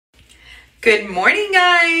Good morning,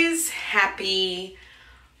 guys. Happy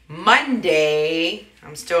Monday.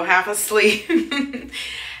 I'm still half asleep.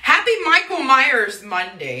 Happy Michael Myers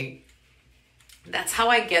Monday. That's how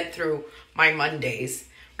I get through my Mondays.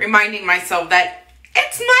 Reminding myself that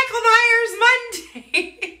it's Michael Myers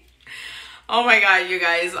Monday. Oh my God, you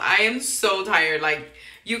guys. I am so tired. Like,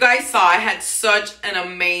 you guys saw, I had such an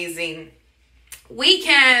amazing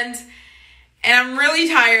weekend. And I'm really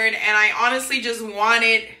tired. And I honestly just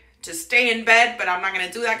wanted to stay in bed, but I'm not going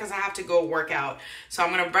to do that because I have to go work out. So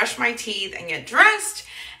I'm going to brush my teeth and get dressed.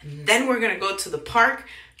 And then we're going to go to the park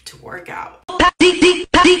to work out. All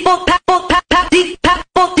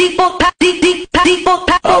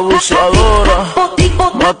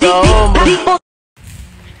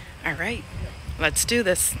right, let's do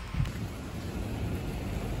this.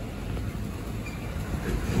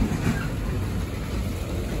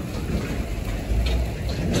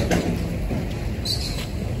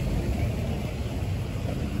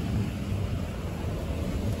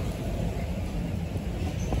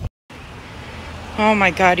 Oh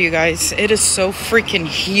my God, you guys, it is so freaking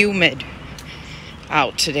humid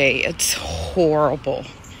out today. It's horrible.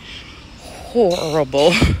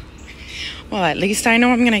 Horrible. Well, at least I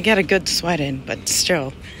know I'm going to get a good sweat in, but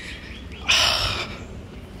still.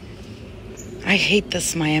 I hate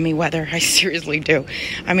this Miami weather. I seriously do.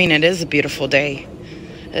 I mean, it is a beautiful day.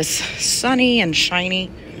 It's sunny and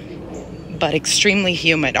shiny, but extremely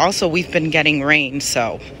humid. Also, we've been getting rain,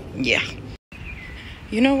 so yeah.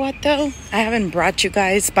 You know what, though? I haven't brought you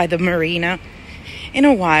guys by the marina in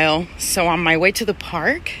a while. So on my way to the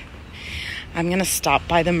park, I'm going to stop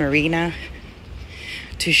by the marina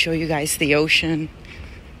to show you guys the ocean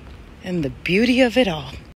and the beauty of it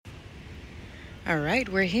all. All right,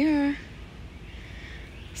 we're here.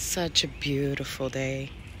 Such a beautiful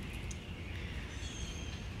day.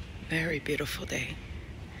 Very beautiful day.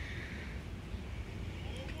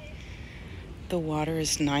 The water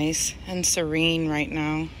is nice and serene right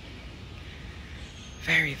now.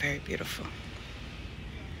 Very, very beautiful.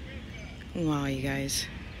 Wow, you guys.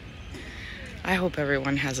 I hope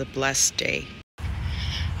everyone has a blessed day.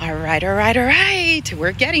 All right.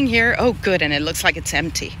 We're getting here. Oh, good. And it looks like it's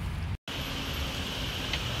empty.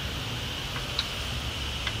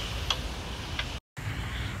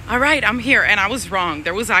 All right, I'm here. And I was wrong.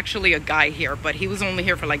 There was actually a guy here, but he was only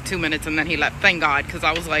here for like 2 minutes and then he left. Thank God, because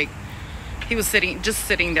I was like, he was just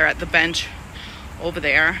sitting there at the bench over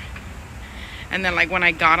there. And then like when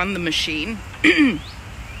I got on the machine,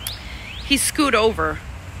 he scooted over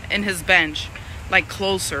in his bench, like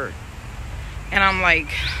closer. And I'm like,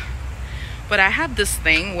 but I have this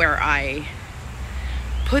thing where I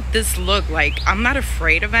put this look like I'm not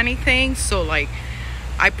afraid of anything. So like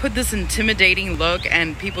I put this intimidating look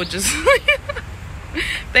and people just,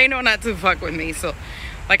 they know not to fuck with me. So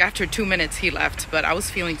like after 2 minutes he left, but I was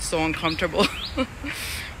feeling so uncomfortable.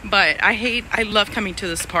 But I love coming to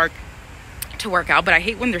this park to work out, but I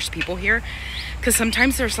hate when there's people here because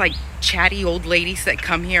sometimes there's like chatty old ladies that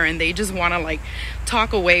come here and they just want to like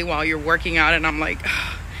talk away while you're working out. And I'm like,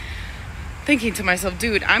 ugh, thinking to myself,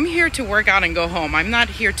 dude, I'm here to work out and go home. I'm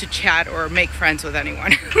not here to chat or make friends with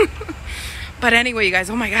anyone. But anyway, you guys,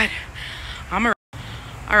 oh my God,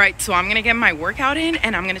 all right, so I'm gonna get my workout in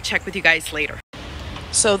and I'm gonna check with you guys later.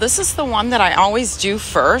 So this is the one that I always do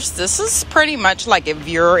first. This is pretty much like if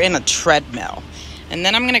you're in a treadmill. And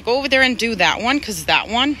then I'm going to go over there and do that one because that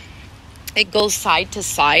one, it goes side to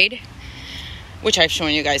side, which I've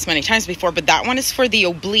shown you guys many times before. But that one is for the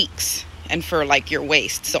obliques and for like your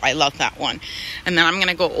waist. So I love that one. And then I'm going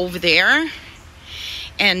to go over there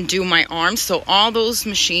and do my arms. So all those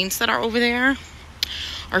machines that are over there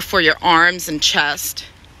are for your arms and chest.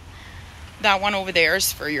 That one over there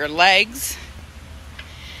is for your legs.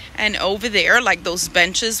 And over there, like those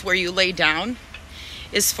benches where you lay down,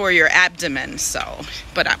 is for your abdomen. So,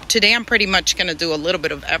 but today I'm pretty much going to do a little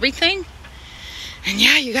bit of everything. And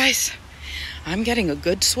yeah, you guys, I'm getting a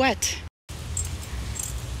good sweat.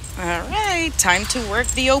 All right, time to work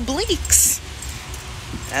the obliques.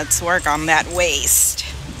 Let's work on that waist.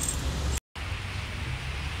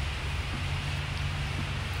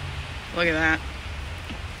 Look at that.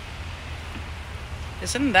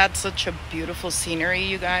 Isn't that such a beautiful scenery,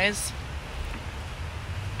 you guys?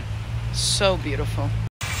 So beautiful.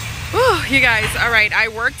 Whew, you guys, all right, I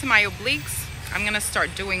worked my obliques. I'm gonna start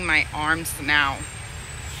doing my arms now.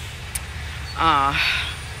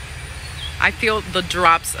 I feel the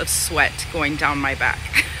drops of sweat going down my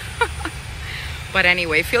back. But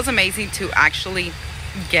anyway, it feels amazing to actually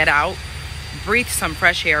get out, breathe some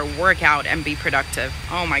fresh air, work out, and be productive.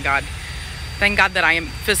 Oh my God. Thank God that I am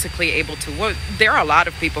physically able to. Well, there are a lot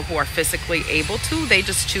of people who are physically able to. They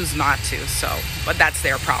just choose not to. So, but that's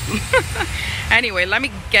their problem. Anyway, let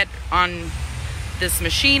me get on this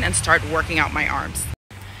machine and start working out my arms.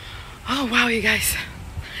 Oh, wow, you guys.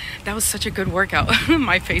 That was such a good workout.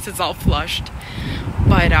 My face is all flushed.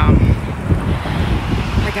 But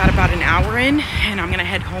I got about an hour in and I'm going to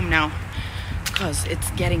head home now because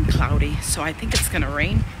it's getting cloudy. So I think it's going to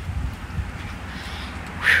rain.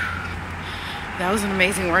 Whew. That was an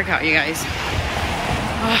amazing workout, you guys.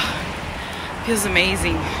 Oh, feels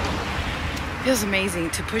amazing. Feels amazing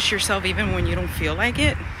to push yourself even when you don't feel like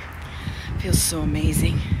it. Feels so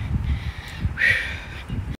amazing.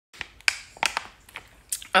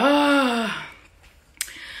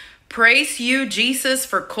 Praise you, Jesus,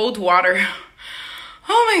 for cold water.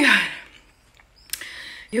 Oh my God.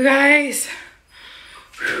 You guys.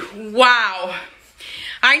 Wow.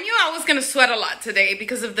 I knew I was going to sweat a lot today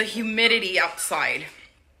because of the humidity outside.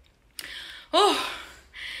 Oh,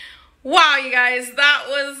 wow, you guys, that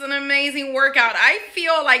was an amazing workout. I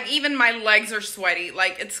feel like even my legs are sweaty.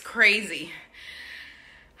 Like, it's crazy.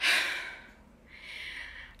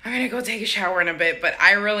 I'm going to go take a shower in a bit, but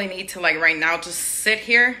I really need to, like, right now just sit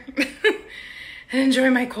here and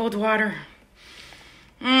enjoy my cold water.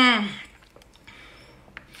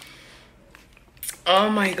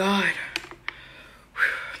 Oh my God.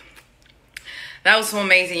 That was so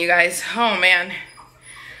amazing, you guys. Oh, man.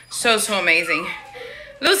 So amazing.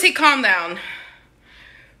 Lucy, calm down.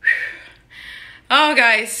 Oh,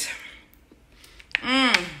 guys.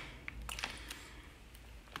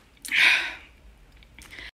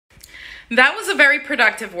 That was a very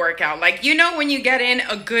productive workout. Like, you know, when you get in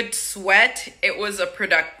a good sweat, it was a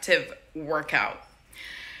productive workout.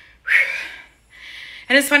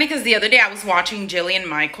 And it's funny because the other day I was watching Jillian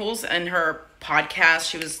Michaels and her podcast.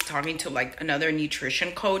 She was talking to like another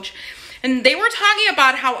nutrition coach, and they were talking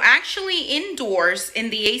about how actually indoors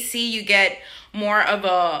in the AC you get more of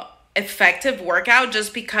a effective workout,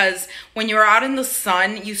 just because when you're out in the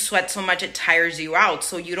sun you sweat so much it tires you out,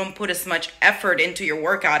 so you don't put as much effort into your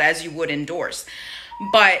workout as you would indoors.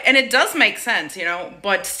 But and it does make sense, you know,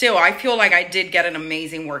 but still I feel like I did get an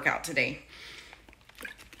amazing workout today.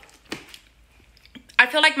 I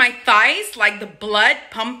feel like my thighs, like the blood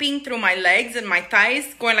pumping through my legs and my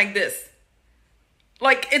thighs going like this.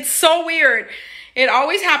 Like, it's so weird. It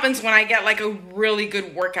always happens when I get like a really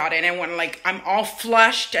good workout in, and when like I'm all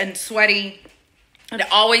flushed and sweaty. It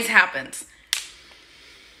always happens.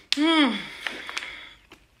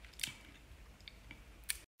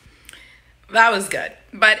 That was good.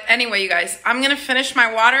 But anyway, you guys, I'm going to finish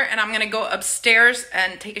my water and I'm going to go upstairs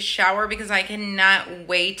and take a shower because I cannot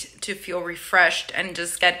wait to feel refreshed and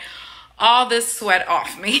just get all this sweat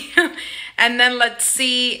off me. And then let's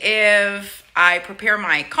see if I prepare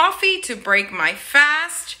my coffee to break my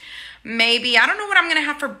fast. Maybe, I don't know what I'm going to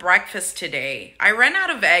have for breakfast today. I ran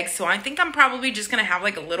out of eggs, so I think I'm probably just going to have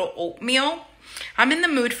like a little oatmeal. I'm in the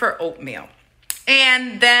mood for oatmeal.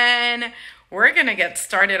 And then we're going to get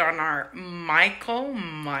started on our Michael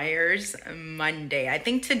Myers Monday. I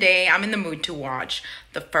think today I'm in the mood to watch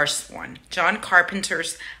the first one, John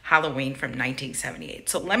Carpenter's Halloween from 1978.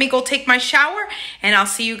 So let me go take my shower and I'll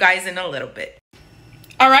see you guys in a little bit.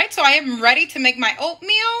 All right, so I am ready to make my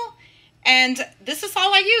oatmeal, and this is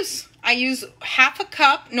all I use. I use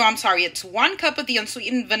it's 1 cup of the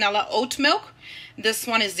unsweetened vanilla oat milk. This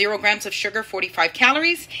one is 0 grams of sugar, 45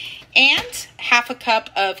 calories, and ½ cup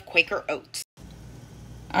of Quaker oats.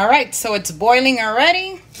 All right, so it's boiling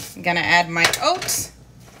already. I'm gonna add my oats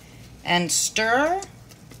and stir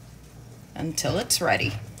until it's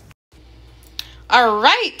ready. All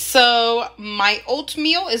right, so my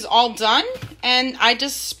oatmeal is all done, and I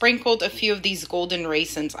just sprinkled a few of these golden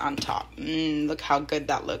raisins on top. Look how good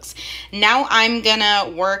that looks. Now I'm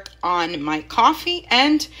gonna work on my coffee,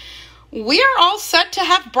 and we are all set to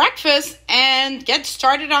have breakfast and get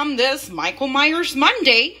started on this Michael Myers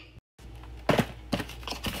Monday.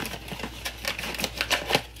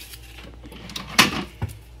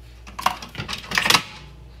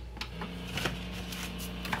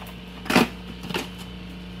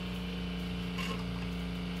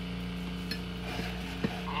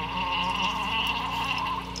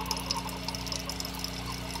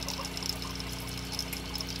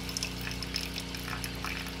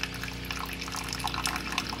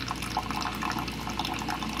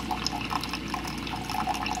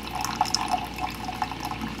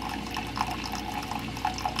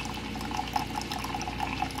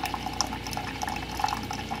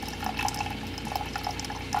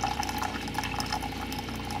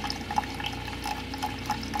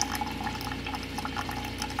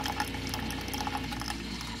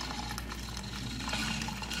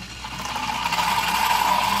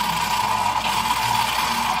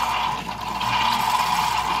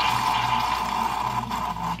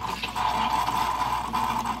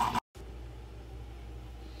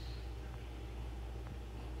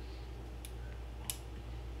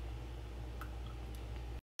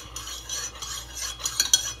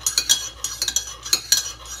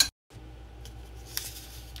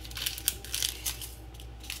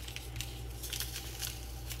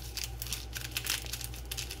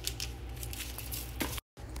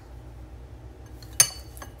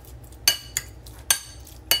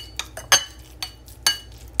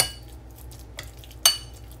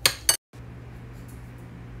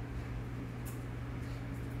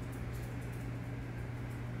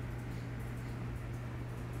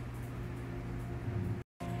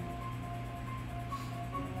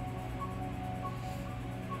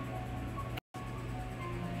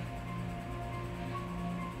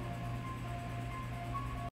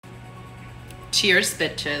 Cheers,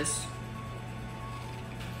 bitches.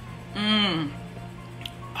 Oh,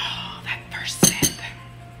 that first sip.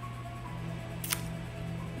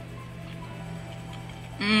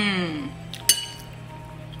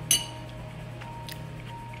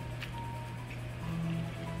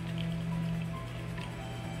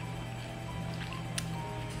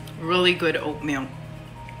 Really good oatmeal.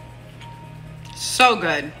 So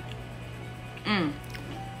good. I'm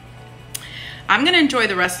gonna enjoy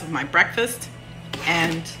the rest of my breakfast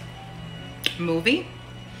and movie.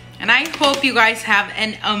 And I hope you guys have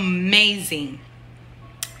an amazing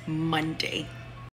Monday.